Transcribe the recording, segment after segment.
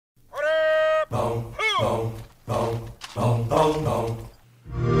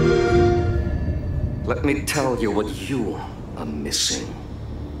Let me tell you what you are missing,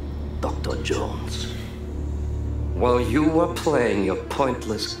 Dr. Jones. While you were playing your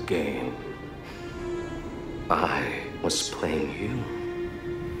pointless game, I was playing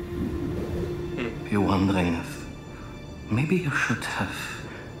you. You're wondering if maybe you should have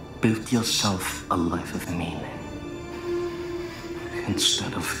built yourself a life of meaning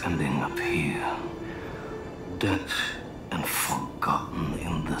instead of ending up here, dead and forgotten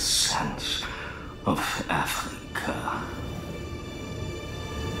in the sense of Africa.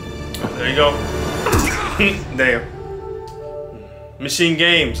 There you go. Damn. Machine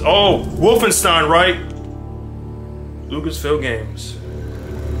Games. Oh, Wolfenstein, right? Lucasfilm Games.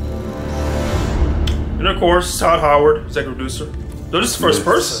 And of course, Todd Howard, executive producer. Though this is first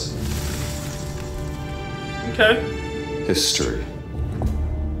person. Okay. History.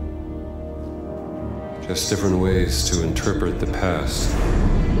 Just different ways to interpret the past.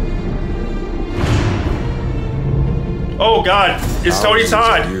 Oh God, it's Tony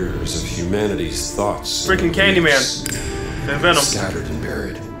Todd. Years of humanity's thoughts. Freaking Candyman. And Venom. Scattered and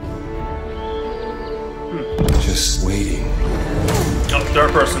buried. Just waiting. Oh,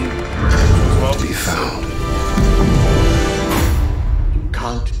 third person as well. To be found. You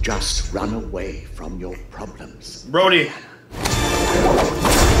can't just run away from your problems. Brody.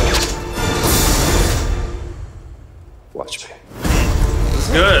 Watch me. It's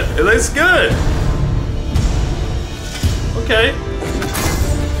good. It looks good. Okay.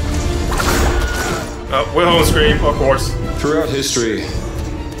 Oh, we're home screen, of course. Throughout history,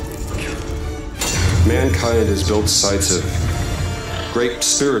 mankind has built sites of great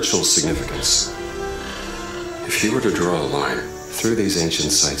spiritual significance. If you were to draw a line through these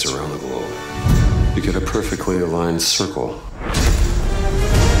ancient sites around the globe, you get a perfectly aligned circle.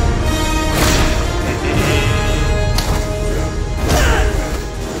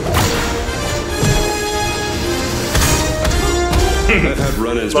 I've had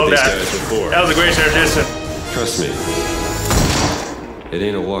run-ins with these guys before. That was a great tradition. Trust me, it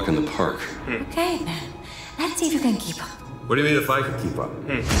ain't a walk in the park. Okay, then. Let's see if you can keep up. What do you mean if I can keep up?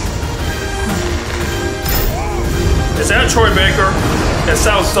 Is that Troy Baker? That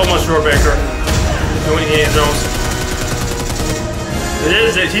sounds so much Troy Baker. Doing Indiana Jones. It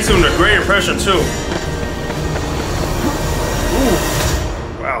is. He's doing a great impression too. Ooh.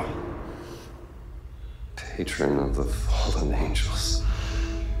 Wow. Patron of the fallen angels.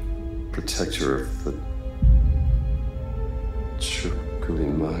 Protector of the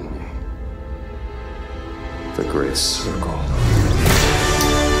Chukulimani. The Great Circle.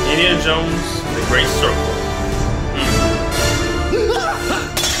 Indiana Jones, The Great Circle.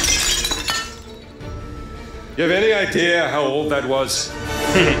 You have any idea how old that was?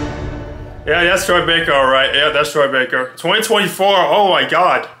 Yeah, that's Troy Baker, all right. Yeah, that's Troy Baker. 2024. Oh my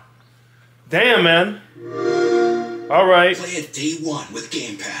God. Damn, man. All right. Play it day one with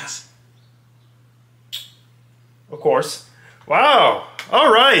Game Pass. Of course. Wow.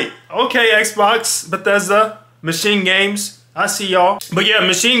 All right. Okay, Xbox, Bethesda, Machine Games. I see y'all. But yeah,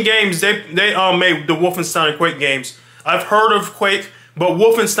 Machine Games, they made the Wolfenstein and Quake games. I've heard of Quake, but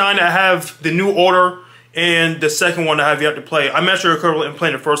Wolfenstein, I have the New Order and the second one I have yet to play. I'm actually currently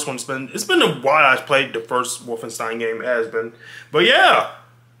playing the first one. It's been a while I've played the first Wolfenstein game. It has been. But yeah.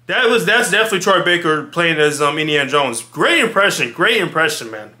 That's definitely Troy Baker playing as Indiana Jones. Great impression,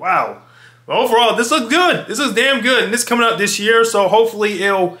 man. Wow. But overall, this looks good. This is damn good, and this is coming out this year, so hopefully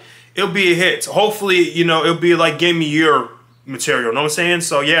it'll be a hit. Hopefully, you know, it'll be like Game of the Year material. You know what I'm saying?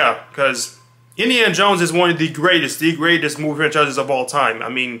 So yeah, because Indiana Jones is one of the greatest movie franchises of all time. I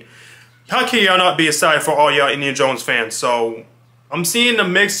mean, how can y'all not be excited for all y'all Indiana Jones fans? So I'm seeing a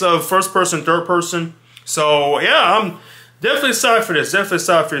mix of first person, third person. So yeah, I'm definitely excited for this.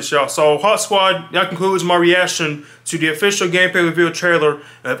 Y'all. So, HawkSquad, that concludes my reaction to the official gameplay reveal trailer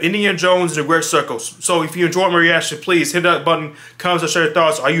of Indiana Jones and the Great Circle. So, if you enjoyed my reaction, please hit that button, comment, and share your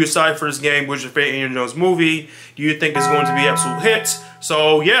thoughts. Are you excited for this game? What's your favorite Indiana Jones movie? Do you think it's going to be an absolute hit?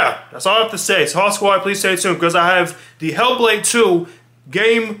 So, yeah, that's all I have to say. So, HawkSquad, please stay tuned because I have the Hellblade 2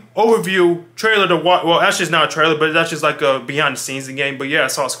 game overview trailer to watch. Well, actually, it's not a trailer, but that's just like a behind the scenes of the game. But yeah,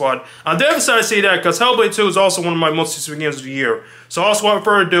 it's HawkSquad. I'm definitely excited to see that because Hellblade 2 is also one of my most anticipated games of the year. So HawkSquad, without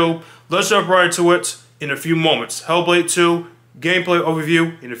further ado, let's jump right into it in a few moments. Hellblade 2 gameplay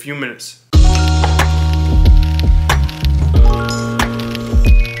overview in a few minutes.